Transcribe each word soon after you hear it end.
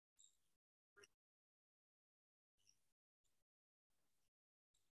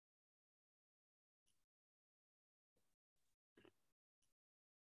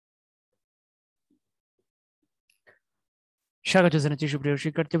স্বাগত জানাচ্ছি সুপ্রিয়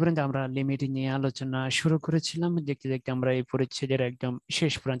শিক্ষার্থীবৃন্দ। আমরা লিমিট নিয়ে আলোচনা শুরু করেছিলাম, দেখতে দেখতে আমরা এই পরিচ্ছেদের একদম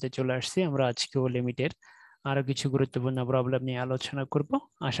শেষ প্রান্তে চলে আসছি। আমরা আজকেও লিমিটের আরো কিছু গুরুত্বপূর্ণ প্রবলেম নিয়ে আলোচনা করব।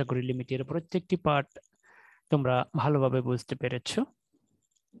 আশা করি লিমিটের প্রত্যেকটি পার্ট তোমরা ভালোভাবে বুঝতে পেরেছো।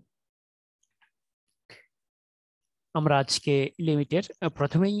 আমরা আজকে লিমিটের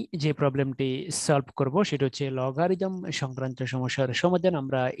প্রথমেই যে প্রবলেমটি সলভ করব সেটা হচ্ছে লগারিদম সংক্রান্ত সমস্যার সমাধান।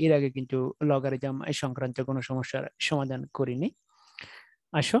 আমরা এর আগে কিন্তু লগারিদম সংক্রান্ত কোনো সমস্যার সমাধান করিনি।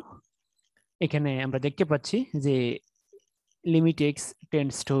 আসো, এখানে আমরা দেখতে পাচ্ছি যে limit x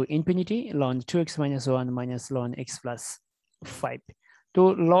tends to infinity ln 2x minus 1 minus ln x plus 5. তো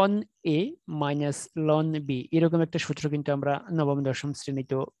ln a minus ln b এরকম একটা সূত্র কিন্তু আমরা নবম দশম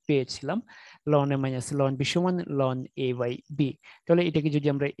শ্রেণীতে পেয়েছিলাম। ln a minus ln b সমান ln a by b। তাহলে এটাকে যদি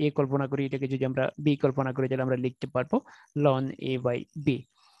আমরা a কল্পনা করি, এটাকে যদি আমরা b কল্পনা করি, তাহলে আমরা লিখতে পারবো ln a by b।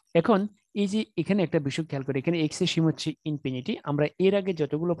 এখন এই যে এখানে একটা বিষয় খেয়াল করি, এখানে x এর সীমা হচ্ছে ইনফিনিটি। আমরা এর আগে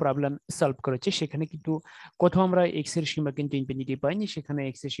যতগুলো প্রবলেম সলভ করেছি সেখানে কিন্তু কোথাও আমরা এক্স এর সীমা কিন্তু ইনফিনিটি পাইনি। সেখানে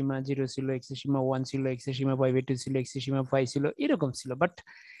এক্স এর সীমা 0 ছিল, এক্স এর সীমা 1 ছিল, এক্স এর সীমা 5/2 ছিল, এক্স এর সীমা 5 ছিল, এরকম ছিল। বাট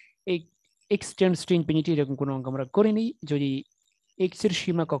এই এক্স টেন্ডস টু ইনফিনিটি এরকম কোনো অঙ্ক আমরা করিনি। যদি এক্স এর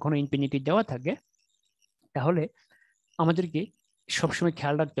সীমা কখনো ইনফিনিটি দেওয়া থাকে তাহলে আমাদেরকে সবসময়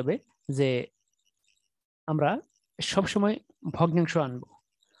খেয়াল রাখতে হবে যে আমরা সবসময় ভগ্নাংশ আনবো,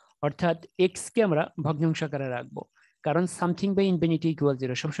 অর্থাৎ এক্স কে আমরা ভগ্নাংশ আকারে রাখবো। কারণ something by infinity equal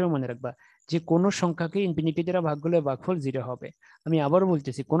zero, সবসময় মনে রাখবা যে কোনো সংখ্যাকে ইনফিনিটি দ্বারা ভাগ করলে ভাগফল জিরো হবে। আমি আবারও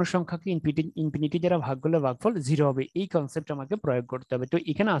বলতেছি, কোনো সংখ্যাকে ইনফিনিটি দ্বারা ভাগ করলে ভাগফল জিরো হবে, এই কনসেপ্ট আমাকে প্রয়োগ করতে হবে। তো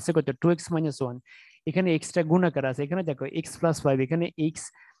এখানে আছে কত, 2x-1, এখানে এক্সটা গুণাকার আছে। এখানে দেখো x+5, এখানে এক্স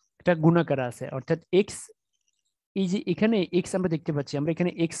টা গুণাকার আছে, অর্থাৎ এক্স, এই যে এখানে এক্স আমরা দেখতে পাচ্ছি, আমরা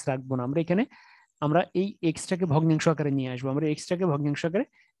এখানে এক্স রাখবো না, আমরা এই এক্সটাকে ভগ্নাংশ আকারে নিয়ে আসবো, আমরা এক্সটাকে ভগ্নাংশ আকারে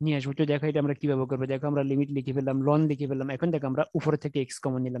নিয়ে আসবো। তো দেখো এটা আমরা কিভাবে করবো, দেখো আমরা লিমিট লিখে ফেললাম, লন লিখে ফেললাম। এখন দেখো আমরা উপরে থেকে এক্স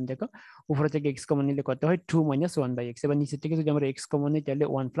কমন নিলাম, দেখো উপরে থেকে এক্স কমন নিলে কত হয়, 2 - 1/x। এবার নিচের থেকে যদি আমরা এক্স কমন নিই তাহলে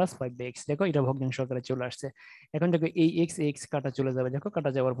 1 + 5/x। দেখো এটা ভগ্নাংশ আকারে চলে আসছে। এখন দেখো এই এক্স এক্স কাটা চলে যাবে, দেখো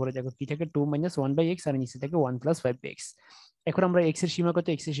কাটা যাওয়ার পরে দেখো কি থাকে, 2 - 1/x, আর নিচে থেকে 1 + 5/x। এখন আমরা এক্স এর সীমা কত,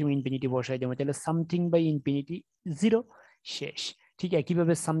 এক্স এর সীমা ইনফিনিটি বসাই দেবো, তাহলে সামথিং বাই ইনফিনিটি জিরো, শেষ। ঠিক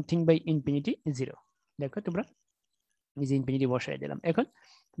একইভাবে সামথিং বাই ইনফিনিটি জিরো, দেখো তোমরা এই যে ইনফিনিটি বসাই দিলাম। এখন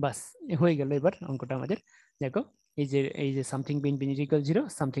বাস হয়ে গেল এবার অঙ্কটা আমাদের। দেখো এই যে something by infinity equal zero,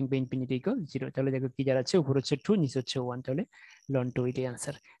 something by infinity equal zero, তাহলে দেখো কি দাঁড়াচ্ছে, উপর হচ্ছে 2, নিচে হচ্ছে 1, তাহলে লন 2 এটাই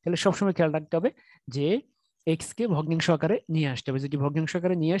আনসার। তাহলে সবসময় খেয়াল রাখতে হবে যে এক্স কে ভগ্নাংশ আকারে নিয়ে আসতে হবে। যদি ভগ্নাংশ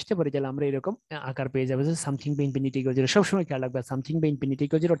আকারে নিয়ে আসতে পারি তাহলে আমরা এরকম আকার পেয়ে যাবো যে something by infinity equal zero. সবসময় খেয়াল রাখবে something by infinity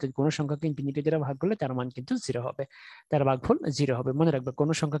equal zero, অর্থাৎ কোনো সংখ্যাকে ইনফিনিটি দ্বারা ভাগ করলে তার মান কিন্তু জিরো হবে, তার ভাগফল জিরো হবে। মনে রাখবে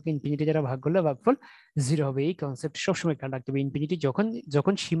কোনো সংখ্যাকে ইনফিনিটি দ্বারা ভাগ করলে ভাগফল জিরো হবে, এই কনসেপ্ট সবসময় খেয়াল রাখতে হবে। ইনফিনিটি যখন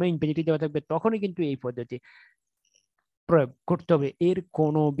যখন সীমা ইনফিনিটি দেওয়া থাকবে তখনই কিন্তু এই পদ্ধতি প্রয়োগ করতে হবে, এর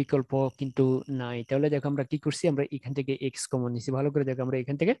কোনো বিকল্প কিন্তু নাই। তাহলে দেখো আমরা কি করছি, আমরা এখান থেকে এক্স কমন নিছি, ভালো করে দেখো আমরা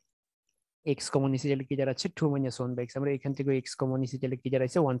এখান থেকে এক্স কমন নিছি, তাহলে কি দাঁড়াচ্ছে 2 - 1/x। আমরা এখান থেকে এক্স কমন নিছি, তাহলে কি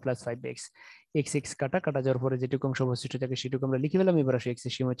দাঁড়াচ্ছে 1 + 5/x। এক্স এক্স কাটা কাটা যাওয়ার পরে যেটুকু অংশ অবশিষ্ট থাকে সেটুকু আমরা লিখে ফেলাম। এবার আসে এক্স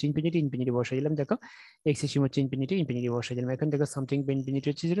এর সীমা হচ্ছে ইনফিনিটি, ইনফিনিটি বসাই দিলাম, দেখো এক্স এর সীমা হচ্ছে ইনফিনিটি, ইনফিনিটি বসাই দিলাম। এখন দেখো সামথিং বাই ইনফিনিটি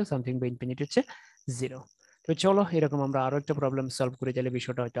হচ্ছে জিরো, সামথিং বাই ইনফিনিটি হচ্ছে জিরো। তো চলো এরকম আমরা আরো একটা প্রবলেম সলভ করে, তাহলে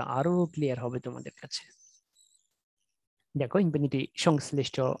বিষয়টা হয়তো আরো ক্লিয়ার হবে তোমাদের কাছে। দেখো ইনফিনিটি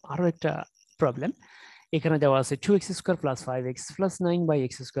সংশ্লিষ্ট আরো একটা প্রবলেম এখানে দেওয়া আছে, 2x² + 5x +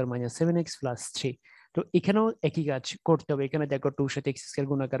 9/x² - 7x + 3। তো এখানেও একই কাজ করতে হবে। এখানে দেখো 2 এর সাথে x²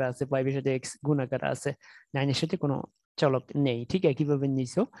 গুণাকার আছে, 5 এর সাথে x গুণাকার আছে, 9 এর সাথে কোনো চলক নেই, ঠিক একইভাবে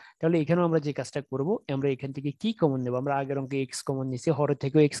নিচেও। তাহলে এখানেও আমরা যে কাজটা করব, আমরা এখান থেকে কি কমন নেব, আমরা আগের অঙ্কে x কমন নিছি, হরের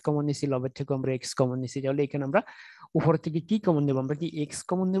থেকেও x কমন নিছি, লবের থেকেও আমরা x কমন নিছি। তাহলে এখানে আমরা উপর থেকে কি কমন নেব, আমরা কি x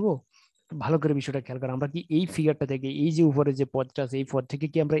কমন নেব। ভালো করে বিষয়টা খেয়াল করো, আমরা কি এই ফিগারটা থেকে, এই যে উপরে যে পদটা আছে এই পদ থেকে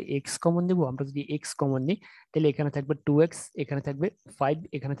কি আমরা এক্স কমন নেব। আমরা যদি এক্স কমন নিই তাহলে এখানে থাকবে 2x, এখানে থাকবে 5,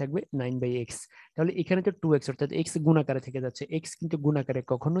 এখানে থাকবে 9/x। তাহলে এখানে তো 2x, অর্থাৎ এক্স গুণাকারে থেকে যাচ্ছে, এক্স কিন্তু গুণাকারে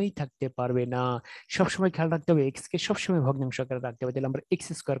কখনোই থাকতে পারবে না। সবসময় খেয়াল রাখতে হবে এক্স কে সবসময় ভগ্নাংশ আকারে রাখতে হবে। তাহলে আমরা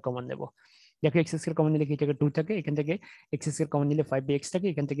x² কমন নেব। দেখো x² কমন নিলে কি থাকে, 2 থাকে, এখান থেকে x² কমন নিলে 5/x থাকে,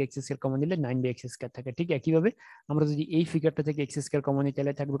 এখান থেকে x² কমন নিলে 9/x² থাকে। ঠিক একইভাবে আমরা যদি এই ফিগারটা থেকে x² কমন নিই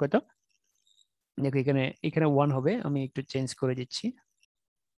তাহলে থাকবে কত, দেখো এখানে এখানে 1 হবে, আমি একটু চেঞ্জ করে দিচ্ছি।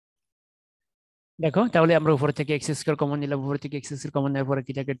 দেখো তাহলে আমরা উপর থেকে x² কমন নিলাম, উপর থেকে x² কমন নেওয়ার পরে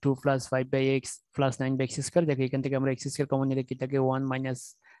কি থাকে, 2 + 5/x + 9/x²। দেখো এখান থেকে আমরা x² কমন নিলে কি থাকে, 1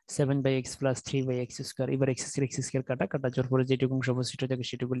 - 7/x + 3/x²। এবার x² কাটা কাটা যাওয়ার পরে যেটুকু অংশ অবশিষ্ট থাকে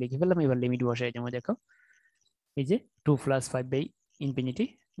সেটুকু লিখে ফেললাম। এবার লিমিট বসাই দেবো, দেখো এই যে 2 + 5/∞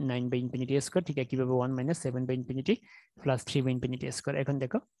 9/∞², ঠিক একইভাবে 1 - 7/∞ + 3/∞²। এখন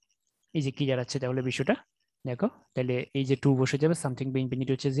দেখো এই যে কি দাঁড়াচ্ছে, তাহলে বিষয়টা দেখো তাহলে এই যে 2 বসে যাবে, সামথিং বাই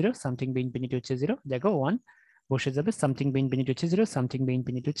ইনফিনিটি হচ্ছে 0, সামথিং বাই ইনফিনিটি হচ্ছে 0, দেখো 1 বসে যাবে, সামথিং বাই ইনফিনিটি হচ্ছে 0, সামথিং বাই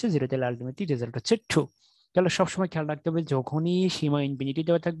ইনফিনিটি হচ্ছে 0, তাহলে আলটিমেটলি রেজাল্ট হচ্ছে 2। তাহলে সবসময় খেয়াল রাখতে হবে যখনই সীমা ইনফিনিটি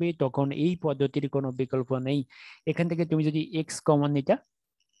দেওয়া থাকবে তখন এই পদ্ধতির কোনো বিকল্প নেই। এখান থেকে তুমি যদি এক্স কমন নিতা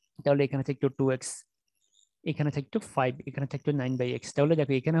তাহলে এখানে থাকতো 2x, এখানে থাকতো 5, এখানে থাকতো 9/x। তাহলে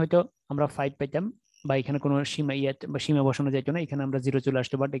দেখো এখানে হয়তো আমরা 5 পেতাম, বা এখানে কোনো সীমা বা সীমা বসানো যেত না, এখানে আমরা 0 চলে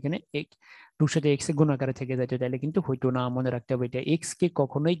আসতো, বাট এখানে 2 সাথে x এ গুণ আকারে থেকে যেত, তাহলে কিন্তু হয়তো না। মনে রাখতে হবে এটা, x কে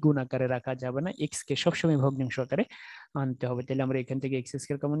কখনোই গুণ আকারে রাখা যাবে না, x কে সবসময় ভগ্নাংশ আকারে আনতে হবে। তাহলে আমরা এখান থেকে x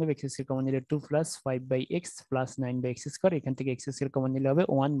স্কয়ার কমন নেব, x স্কয়ার কমন নিলে 2 plus 5/x plus 9/x square, এখান থেকে x স্কয়ার কমন নিলে হবে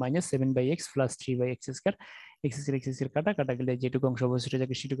 1 minus 7/x plus 3/x square. X এর কাটা কাটা গেলে যেটুকু অংশ অবশিষ্ট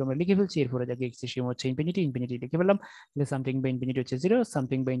থাকে সেটুকু আমরা লিখে ফেলছি। এরপরে দেখো এক্স এর সীমা হচ্ছে ইনফিনিটি, ইনফিনিটি লিখে ফেললাম। তাহলে সামথিং বাই ইনফিনিটি হচ্ছে 0,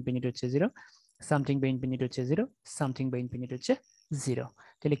 সামথিং বাই ইনফিনিটি হচ্ছে 0, সামথিং বাই ইনফিনিটি হচ্ছে 0, সামথিং বাই ইনফিনিটি হচ্ছে 0।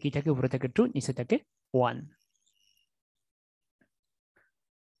 তাহলে কি থাকে, উপরে থাকে 2, নিচে থাকে 1।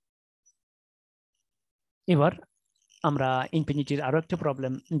 এবার আমরা ইনফিনিটির আরো একটা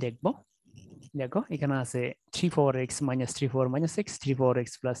প্রবলেম দেখব। দেখো এখানে আছে 3/4x minus 3/4 minus x, 3/4x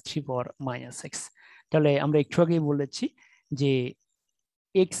plus 3/4 minus x. তাহলে আমরা একটু আগেই বলেছি যে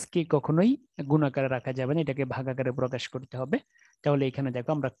এক্স কে কখনোই গুণাকারে রাখা যাবে না, এটাকে ভাগাকারে প্রকাশ করতে হবে। তাহলে এখানে দেখো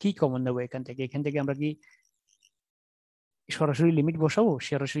আমরা কি কমন নেবো এখান থেকে, এখান থেকে আমরা কি সরাসরি লিমিট বসাবো?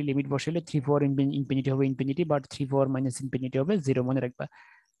 সরাসরি লিমিট বসালে 3/4 ইনফিনিটি হবে ইনফিনিটি, বাট 3/4 মাইনাস ইনফিনিটি হবে 0, মনে রাখবা।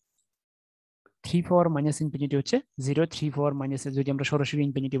 3/4 মাইনাস ইনফিনিটি হচ্ছে 0, 3/4 মাইনাস যদি আমরা সরাসরি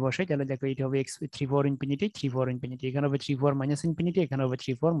ইনফিনিটি বসাই তাহলে দেখো এটা হবে এক্স 3/4 ইনফিনিটি 3/4 ইনফিনিটি, এখানে হবে 3/4 মাইনাস ইনফিনিটি, এখানে হবে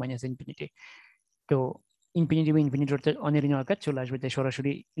 3/4 মাইনাস ইনফিনিটি। তো ইনফিনিটি বা ইনফিনিটি অর্থাৎ অনির্ণয় আকার চলে আসবে, তাই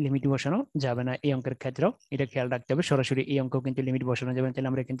সরাসরি লিমিট বসানো যাবে না এই অঙ্কের ক্ষেত্রেও, এটা খেয়াল রাখতে হবে। সরাসরি এই অঙ্ক কিন্তু লিমিট বসানো যাবে না। তাহলে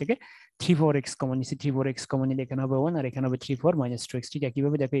আমরা এখান থেকে 3/4x কমন নিচ্ছি, 3/4x কমন নিলে এখানে হবে 1, আর এখানে হবে 3/4 মাইনাস 2x। ঠিক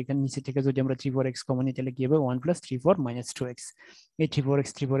একইভাবে দেখো এখানে নিচে থেকে যদি আমরা 3/4x কমন নিই তাহলে কি হবে 1 প্লাস 3/4 মাইনাস 2x। এই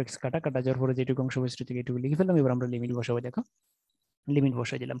 3/4x কাটা কাটা যাওয়ার পরে যেটুকু অংশ অবশিষ্ট থেকে এটুকু লিখে ফেললাম। এবার আমরা লিমিট বসাবো, দেখো লিমিট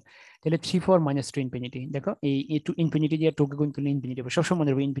বসাই দিলাম। তাহলে 3/4 মাইনাস 2 ইনফিনিটি, দেখো এই টু ইনফিনিটি দিয়ে টুকে গুণ করলে ইনফিনিটি হবে, সবসময় মনে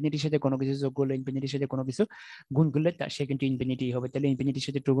রাখবে ইনফিনিটির সাথে কোনো কিছু যোগ করলে, ইনফিনিটির সাথে কোনো কিছু গুণ করলে সে কিন্তু ইনফিনিটি হবে। তাহলে ইনফিনিটির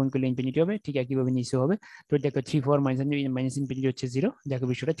সাথে টু গুণ করলে ইনফিনিটি হবে, ঠিক একইভাবে নিচে হবে। তো দেখো 3/4 মাইনাস ইনফিনিটি হচ্ছে 0, দেখো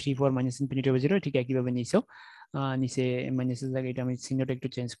বিষয়টা 3/4 মাইনাস ইনফিনিটি হবে 0, ঠিক একইভাবে নিচেও নিচে মাইনাসের জায়গায় এটা আমি চিহ্নটা একটু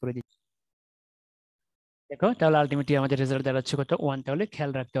চেঞ্জ করে দিই। দেখো তাহলে আলটিমেটলি আমাদের রেজাল্ট দাঁড়াচ্ছে কত, 1। তাহলে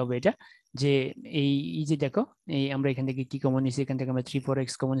খেয়াল রাখতে হবে এটা, যে এই এই যে দেখো এই আমরা এখান থেকে কি কমন নিয়েছি, এখান থেকে আমরা 3/4x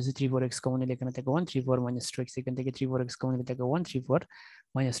কমন নিয়েছি, 3/4x কমন নিলে এখানে থেকে 1, 3/4 মাইনাস 2x, এখান থেকে 3/4x কমন নিলে থেকে 1, 3/4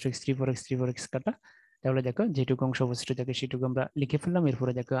 মাইনাস 2x, 3/4x কাটা। তাহলে দেখো যেটুকু অংশ অবশিষ্ট থাকে সেটুকু আমরা লিখে ফেললাম।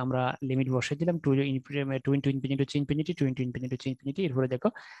 এরপরে দেখো আমরা লিমিট বসাই দিলাম, 2 ইনটু ইনফিনিটি হচ্ছে ইনফিনিটি, 2 ইনটু ইনফিনিটি হচ্ছে ইনফিনিটি। এরপরে দেখো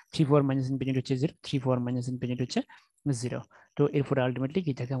 3/4 মাইনাস ইনফিনিটি হচ্ছে 0, 3/4 মাইনাস ইনফিনিটি হচ্ছে 0। তো এরপরে আলটিমেটলি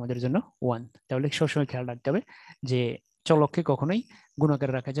কি থাকে আমাদের জন্য 1। তাহলে সবসময় খেয়াল রাখতে হবে যে চলককে কখনোই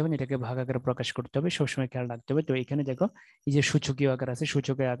গুণাকারে রাখা যাবে না, এটাকে ভাগ আকারে প্রকাশ করতে হবে, সবসময় খেয়াল রাখতে হবে। তো এখানে দেখো এই যে সূচকীয় আকার আছে,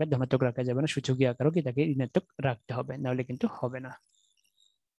 সূচকীয় আকার ধনাত্মক রাখা যাবে না, সূচকীয় আকারও কি তাকে ঋণাত্মক রাখতে হবে, নাহলে কিন্তু হবে না।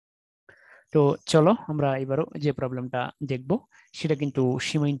 তো চলো আমরা এবারও যে প্রবলেমটা দেখব সেটা কিন্তু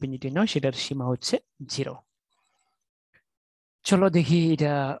সীমা ইনফিনিটি নয়, সেটার সীমা হচ্ছে 0। চলো দেখি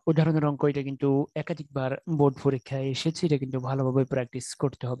এটা উদাহরণের অঙ্ক, এটা কিন্তু একাধিকবার বোর্ড পরীক্ষায় এসেছে, এটা কিন্তু ভালোভাবে প্র্যাকটিস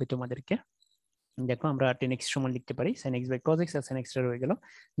করতে হবে তোমাদেরকে। দেখো আমরা 10x সমান লিখতে পারি sin x by cos x, R sin x টা রয়ে গেল,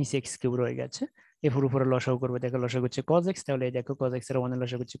 নিচে x কিউব রয়ে গেছে। এরপর উপরে লসাগু করবে, দেখো লসাগু হচ্ছে cos x, তাহলে দেখো cos x এর 1 এর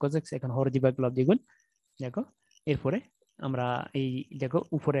লসাগু হচ্ছে cos x, এখন হর দিভাগ লব দ্বিগুণ। দেখো এরপরে আমরা এই দেখো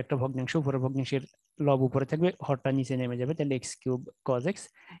উপরে একটা ভগ্নাংশ, উপরে ভগ্নাংশের লব উপরে থাকবে, হরটা নিচে নেমে যাবে, তাহলে x কিউব cos x।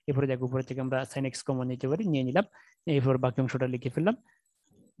 এরপরে দেখো উপরে থেকে আমরা sin x কমন নিতে পারি, নিয়ে নিলাম। এরপর বাকি অংশটা লিখে ফেললাম।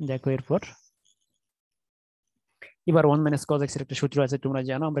 দেখো এরপর এবার 1 মাইনাস cos x এর একটা সূত্র আছে, তোমরা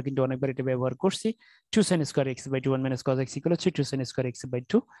জানো, আমরা কিন্তু অনেকবার এটা ব্যবহার করছি। 2 sin square x by 2, 1 minus cos x equal হচ্ছে 2 sin স্কয়ার x বাই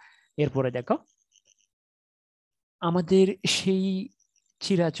 2। এরপরে দেখো আমাদের সেই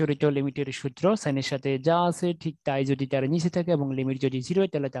চিরাচরিত লিমিটের সূত্র, সাইনের সাথে যা আছে ঠিক তাই যদি তার নিচে থাকে এবং লিমিট যদি 0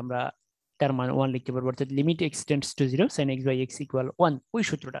 হয় তাহলে আমরা তার মান 1 লিখতে পারবো, অর্থাৎ limit x tends to 0 sin x by x equal 1, ওই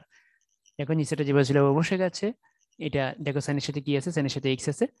সূত্রটা। দেখো নিচেটা যেভাবে ছিল বসে গেছে। এটা দেখো সাইনের সাথে কি আছে, সাইনের সাথে x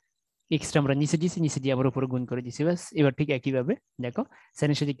আছে, এক্সটা আমরা নিচে দিয়েছি, নিচে দিয়ে আবার উপরে গুণ করে দিয়েছি, ব্যাস। এবার ঠিক একইভাবে দেখো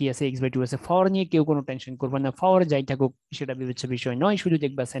সাইনের সাথে কি আছে, x বাই 2 আছে। পাওয়ার নিয়ে কেউ কোনো টেনশন করবে না, পাওয়ার যাই থাকুক সেটা বিবেচ্য বিষয় নয়, শুধু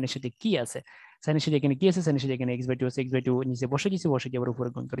দেখবা সাইনের সাথে কি আছে। সাইনের সাথে এখানে কি আছে, সাইনের সাথে এখানে x বাই 2 আছে, x বাই 2 নিচে বসে দিয়েছি, বসে দিয়ে আবার উপরে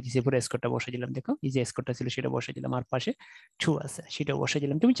গুণ করে দিয়েছি, এরপরে স্কোরটা বসে দিলাম। দেখো এই যে স্কোরটা ছিল সেটা বসে দিলাম, আর পাশে 2 আছে সেটাও বসে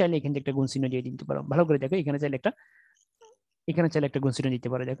দিলাম। তুমি চাইলে এখান থেকে একটা গুণ চিহ্ন দিয়ে দিতে পারো, ভালো করে দেখো, এখানে চাইলে একটা, এখানে চাইলে একটা গুণ চিহ্ন দিতে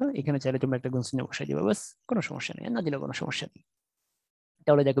পারো, দেখো এখানে চাইলে তোমরা একটা গুণ চিহ্ন বসাই দিবে, বাস, কোনো সমস্যা নেই, না দিলে কোনো সমস্যা নেই।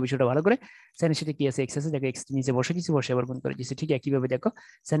 তাহলে দেখো বিষয়টা ভালো করে, সাইনের সাথে কি আছে এক্স আছে, দেখো এক্স নিচে বসে দিচ্ছি, বসে আবার গুণ করে দিচ্ছি। ঠিক একইভাবে দেখো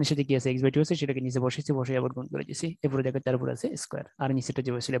সাইনের সাথে কি আছে এক্স বাই টু আছে, সেটাকে নিচে বসেছি, বসে আবার গুণ করে দিচ্ছি। এরপরে দেখো তার উপর আছে স্কোয়ার, আর নিচেটা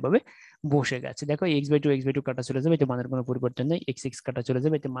যে বসে এভাবে বসে গেছে। দেখো এক্স বাই টু কাটা চলে যাবে, এতে মানের কোনো পরিবর্তন নেই, এক্স এক্স কাটা চলে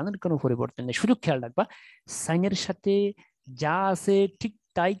যাবে, এতে মানের কোনো পরিবর্তন নেই। শুধু খেয়াল রাখবা সাইনের সাথে যা আছে ঠিক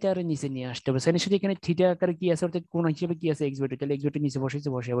তাই তার নিচে নিয়ে আসতে হবে। সাইনের সাথে এখানে থিটা আকারে কি আছে, অর্থাৎ কোণ হিসেবে কি আছে এক্স বাই টু, তাহলে এক্স বাই টু নিচে বসেছে,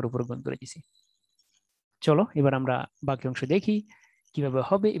 বসে আবার উপর গুণ করে দিচ্ছি। চলো এবার আমরা বাকি অংশ দেখি কিভাবে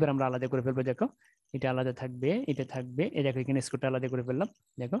হবে। এবার আমরা আলাদা করে ফেলবো, দেখো এটা আলাদা থাকবে, এটা থাকবে, এই দেখো এখানে স্কোয়ারটা আলাদা করে ফেললাম,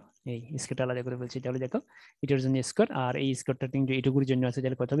 দেখো এই স্কোয়ারটা আলাদা করে ফেলছি। তাহলে দেখো এটার জন্য স্কোয়ার, আর এই স্কোয়ারটা কিন্তু এটুকুর জন্য আছে,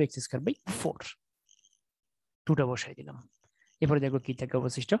 তাহলে কত হবে এক্স স্কোয়ার বাই 4, টুটা বসাই দিলাম। এরপরে দেখো কি থাকে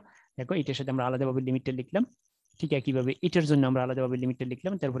অবশিষ্ট, দেখো এটার সাথে আমরা আলাদাভাবে লিমিটটা লিখলাম, ঠিক একইভাবে এটার জন্য আমরা আলাদাভাবে লিমিটটা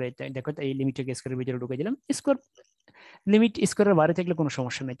লিখলাম। তারপরে দেখো এই লিমিটটাকে স্কোয়ারের ভিতরে ঢুকে দিলাম। স্কোয়ার লিমিট স্কোয়ারের বাইরে থাকলে কোনো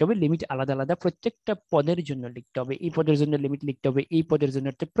সমস্যা নেই, তবে লিমিট আলাদা আলাদা প্রত্যেকটা পদের জন্য লিখতে হবে। এই পদের জন্য লিমিট লিখতে হবে, এই পদের জন্য,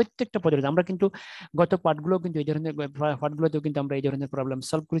 প্রত্যেকটা পদের। আমরা কিন্তু গত পার্টগুলো কিন্তু এই ধরনের পার্টগুলোতেও কিন্তু আমরা এই ধরনের প্রবলেম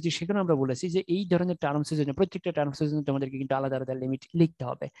সলভ করেছি, সেখানে আমরা বলেছি যে এই ধরনের টার্মসের জন্য, প্রত্যেকটা টার্মসের জন্য তোমাদেরকে কিন্তু আলাদা আলাদা লিমিট লিখতে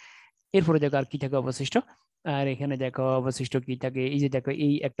হবে। এরপরে দেখো আর কি থাকে অবশিষ্ট, আর এখানে দেখো অবশিষ্ট কি থাকে, এই যে দেখো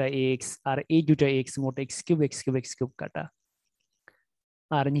এই একটা এক্স আর এই দুটো এক্স, মোট x cube x cube x cube কাটা,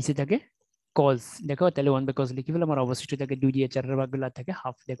 আর নিচে থাকে কজ। দেখো তাহলে 1/cos লিখে ফেললাম, আর অবশিষ্ট থাকে 2 দিয়ে 4 ভাগ গুলা থাকে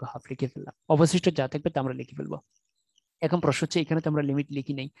হাফ, দেখো হাফ লিখে ফেললাম। অবশিষ্ট যা থাকবে তা আমরা লিখে ফেলবো। এখন প্রশ্ন হচ্ছে এখানে তো আমরা লিমিট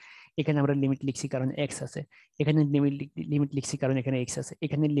লিখি নাই, এখানে আমরা লিমিট লিখছি কারণ এক্স আছে, এখানে লিমিট লিখছি কারণ এখানে এক্স আছে,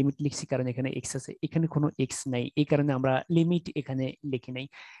 এখানে লিমিট লিখছি কারণ এখানে এক্স আছে, এখানে কোনো এক্স নাই, এই কারণে আমরা লিমিট এখানে লিখি নাই।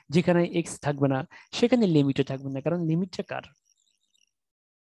 যেখানে এক্স থাকবে না সেখানে লিমিটও থাকবে না, কারণ লিমিটটা কার,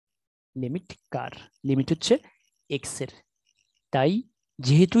 লিমিট কার, লিমিট হচ্ছে এক্স এর। তাই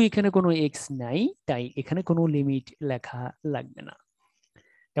যেহেতু এখানে কোনো এক্স নাই, তাই এখানে কোনো লিমিট লেখা লাগবে না।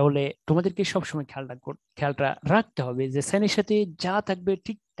 তাহলে তোমাদেরকে সবসময় খেয়ালটা রাখতে হবে যে সাইনের সাথে যা থাকবে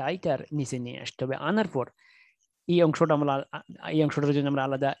ঠিক তাই তার নিচে নিয়ে আসতে হবে। আনার পর এই অংশটা আমরা, এই অংশটার জন্য আমরা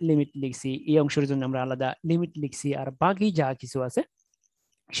আলাদা লিমিট লিখছি, এই অংশের জন্য আমরা আলাদা লিমিট লিখছি, আর বাকি যা কিছু আছে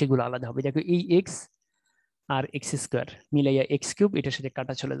সেগুলো আলাদা হবে। দেখো এই এক্স আর এক্স স্কোয়ার মিলাইয়া এক্স কিউব, এটার সাথে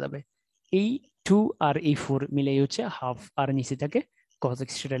কাটা চলে যাবে। এই 2 আর এই 4 মিলাই হচ্ছে হাফ, আর নিচে থাকে cos x,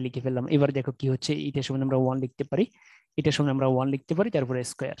 সেটা লিখে ফেললাম। এবার দেখো কি হচ্ছে, এটার সময় আমরা 1 লিখতে পারি, এটার সময় আমরা 1 লিখতে পারি, তারপরে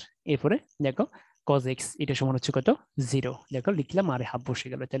স্কোয়ার, এরপরে দেখো cos x এটা সমান হচ্ছে কত, 0, দেখো লিখলাম আর হাফ বসে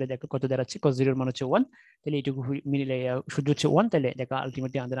গেল। তাহলে দেখো কত দাঁড়াচ্ছে, cos 0 এর মান হচ্ছে 1, তাহলে এইটুকু মিলে শুধু হচ্ছে 1, তাহলে দেখো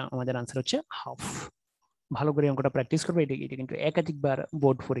আলটিমেটলি আমাদের আনসার হচ্ছে হাফ। ভালো করে অঙ্কটা প্র্যাকটিস করবে, এটা কিন্তু একাধিকবার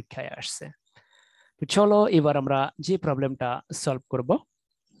বোর্ড পরীক্ষায় আসছে। তো চলো এবার আমরা যে প্রবলেমটা সলভ করব,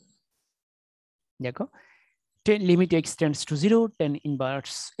 দেখো limit x tends to 0 tan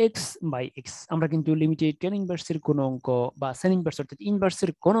inverse x by x. আমরা কিন্তু লিমিটে tan ইনভার্সের কোন অঙ্ক বা সাইন ইনভার্স অর্থাৎ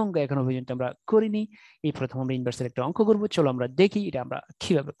ইনভার্সের কোন অঙ্ক এখনো পর্যন্ত আমরা করিনি। এই প্রথম আমরা ইনভার্সের একটা অঙ্ক করব, চলো আমরা দেখি এটা আমরা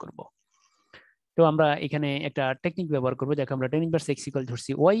কিভাবে করব। তো আমরা এখানে একটা টেকনিক ব্যবহার করবো, দেখো আমরা tan ইনভার্স এক্স ইকুয়াল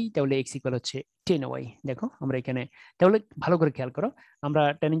ধরছি ওয়াই, তাহলে এক্স ইকুয়াল হচ্ছে 10y। দেখো আমরা এখানে, তাহলে ভালো করে খেয়াল করো, আমরা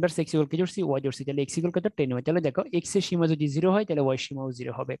tan ইনভার্স এক্স ইকুয়াল কি ধরছি, ওয়াই ধরছি, তাহলে এক্স ইকুয়াল কত 10y। তাহলে দেখো এক্স এর সীমা যদি 0 হয় তাহলে ওয়াই সীমাও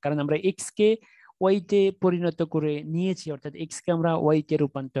 0 হবে, কারণ আমরা এক্স কে ওয়াই তে পরিণত করে নিয়েছি, অর্থাৎ এক্স কে আমরা ওয়াই তে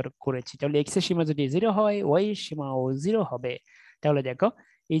রূপান্তর করেছি। তাহলে এক্স এর সীমা যদি 0 হয় ওয়াই এর সীমাও 0 হবে। তাহলে দেখো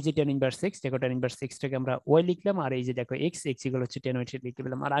এই যে tan ইনভার্স এক্স, দেখো tan ইনভার্স এক্সটাকে আমরা ওয়াই লিখলাম, আর এই যে দেখো এক্স এক্স ইকুয়াল হচ্ছে 10y লিখে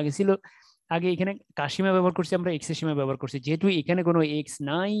পেলাম। আর আগে ছিল, আগে এখানে কার সীমা ব্যবহার করছি, আমরা এক্স এর সীমা ব্যবহার করছি, যেহেতু এখানে কোনো এক্স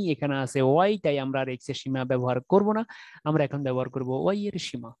নাই, এখানে আছে ওয়াই, তাই আমরা আর এক্স এর সীমা ব্যবহার করব না, আমরা এখন ব্যবহার করব ওয়াই এর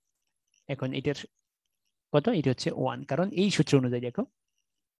সীমা। এখন এটার কত, এটা হচ্ছে 1, কারণ এই সূত্র অনুযায়ী দেখো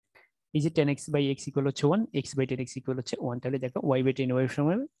এই যে 10x বাই এক্স ইকুয়াল হচ্ছে 1, এক্স বাই 10x ইকুয়াল হচ্ছে 1, তাহলে দেখো ওয়াই বাই 10y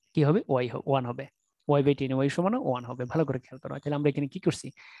সমান কি হবে, ওয়াই 1 হবে, ওয়াই বাই 10y সমান 1 হবে। ভালো করে খেয়াল করো, তাহলে আমরা এখানে কি করছি,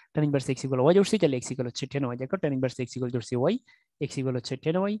 tan inverse x equal y ধরছি, তাহলে x ইকুয়াল হচ্ছে 10y। দেখো tan ইনভার্স x ইকুয়াল ধরছি y, x ইকুয়াল হচ্ছে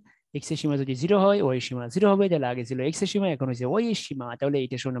 10y, x এর সীমা যদি 0 হয় y এর সীমা 0 হবে, তাহলে আগে ছিল x এর সীমা, এখন হচ্ছে y এর সীমা, তাহলে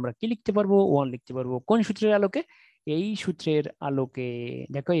এটা শুনে আমরা কি লিখতে পারবো, 1 লিখতে পারবো। কোন সূত্রের আলোকে, এই সূত্রের আলোকে।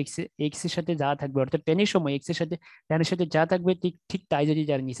 দেখো এক্স এর সাথে যা থাকবে, অর্থাৎ টেনের সময় এক্স এর সাথে টেনের সাথে যা থাকবে ঠিক ঠিক তাই যদি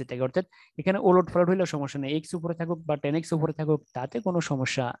যার নিচে থাকে, অর্থাৎ এখানে ওলট পালট হইলেও সমস্যা নেই, এক্স উপরে থাকুক বা 10x উপরে থাকুক তাতে কোনো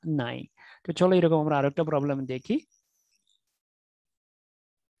সমস্যা নাই। তো চলো এরকম আমরা আরেকটা প্রবলেম দেখি।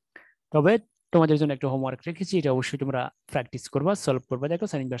 তবে তোমাদের জন্য একটা হোমওয়ার্ক রেখেছি, এটা অবশ্যই তোমরা প্র্যাকটিস করবা, সলভ করবা। দেখো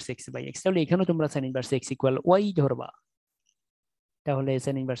sign inverse x by x, তাহলে এখানেও তোমরা sign inverse x equal Y ধরবা। তাহলে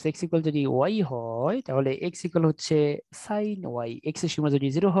সাইন ইনভার্স এক্স ইকুয়াল যদি ওয়াই হয়, তাহলে এক্স ইকুয়াল হচ্ছে সাইন ওয়াই, এক্স এর সীমা যদি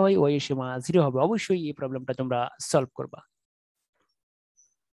 0 হয় ওয়াই এর সীমা 0 হবে। অবশ্যই এই প্রবলেমটা তোমরা সলভ করবা।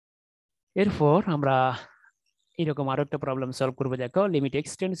 এরপর আমরা এরকম আরো একটা প্রবলেম সলভ করবো। দেখো limit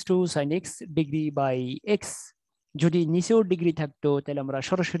x tends to sine x degree by x, যদি নিচেও ডিগ্রি থাকতো তাহলে আমরা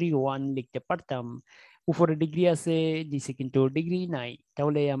সরাসরি 1 লিখতে পারতাম। উপরে ডিগ্রি আছে, নিচে কিন্তু ডিগ্রি নাই,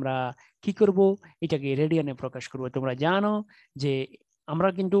 তাহলে আমরা কি করব, এটাকে রেডিয়ানে প্রকাশ করব। তোমরা জানো যে আমরা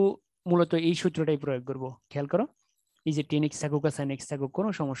কিন্তু মূলত এই সূত্রটাই প্রয়োগ করব। খেয়াল করো, এই যে 10x থাকুক আর sin x থাকুক কোনো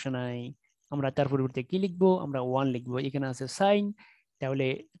সমস্যা নাই, আমরা তার পরিবর্তে কি লিখবো, আমরা 1 লিখবো। এখানে আছে সাইন, তাহলে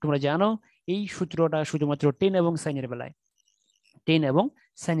তোমরা জানো এই সূত্রটা শুধুমাত্র 10 এবং সাইনের বেলায়, 10 এবং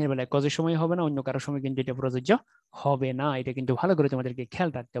সাইনের বেলায়, কজের সময় হবে না, অন্য কারোর সময় কিন্তু এটা প্রযোজ্য হবে না। এটা কিন্তু ভালো করে তোমাদেরকে খেয়াল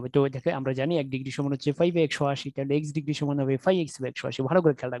রাখতে হবে। তো দেখে আমরা জানি 1 ডিগ্রি সমান হচ্ছে 5/180, তাহলে x ডিগ্রি সমান হবে 5x/180। ভালো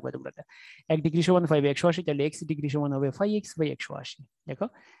করে খেয়াল রাখবে তোমরা এটা। 1 ডিগ্রি সমান 5/180, তাহলে x ডিগ্রি সমান হবে 5x/180। দেখো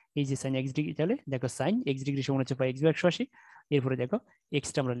এই যে সাইন x ডিগ্রি, তাহলে দেখো সাইন x ডিগ্রি সমান হচ্ছে 5x/180। এরপরে দেখো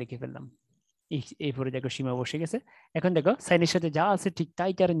এক্সটা আমরা লিখে ফেললাম, এরপরে দেখো সীমা বসে গেছে। এখন দেখো সাইনের সাথে যা আছে ঠিক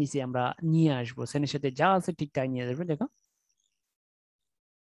তাই তার নিচে আমরা নিয়ে আসবো, সাইনের সাথে যা আছে ঠিক তাই নিয়ে আসবো। দেখো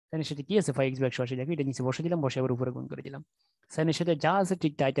সাইনের সাথে কি আছে, 5x/180, দেখো এটা নিচে বসে দিলাম, বসে আবার উপরে গুণ করে দিলাম। সাইনের সাথে যা আছে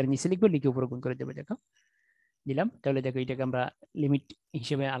ঠিক তাই তার নিচে লিখবো, লিখে উপরে গুণ করে দেবে। দেখো দিলাম, তাহলে দেখো এটাকে আমরা লিমিট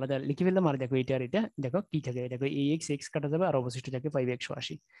হিসেবে আলাদা লিখে ফেললাম। আর দেখো এটা আর এটা দেখো কি থাকে, দেখো এই এক্স এক্স কাটা যাবে আর অবশিষ্ট থাকে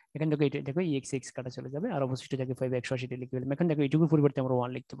 5/180। এখন দেখো এটা দেখো এই এক্স এক্স কাটা চলে যাবে আর অবশিষ্ট থাকে 5/180, লিখে ফেললাম। এখন দেখো এইটুকুর পরিবর্তে আমরা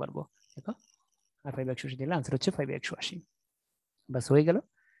 1 লিখতে পারবো। দেখো আর 5/180 দিলে আনসার হচ্ছে 5/180। বাস হয়ে গেল।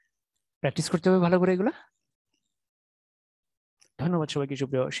 প্র্যাকটিস করতে হবে ভালো করে এগুলা। ধন্যবাদ সবাইকে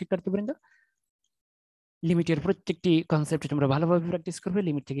সুপ্রিয় শিক্ষার্থীবৃন্দ। লিমিটের প্রত্যেকটি কনসেপ্ট তোমরা ভালোভাবে প্র্যাকটিস করবে।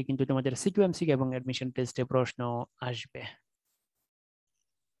 লিমিট থেকে কিন্তু তোমাদের সিকিউ এমসিকিউ এবং অ্যাডমিশন টেস্টে প্রশ্ন আসবে।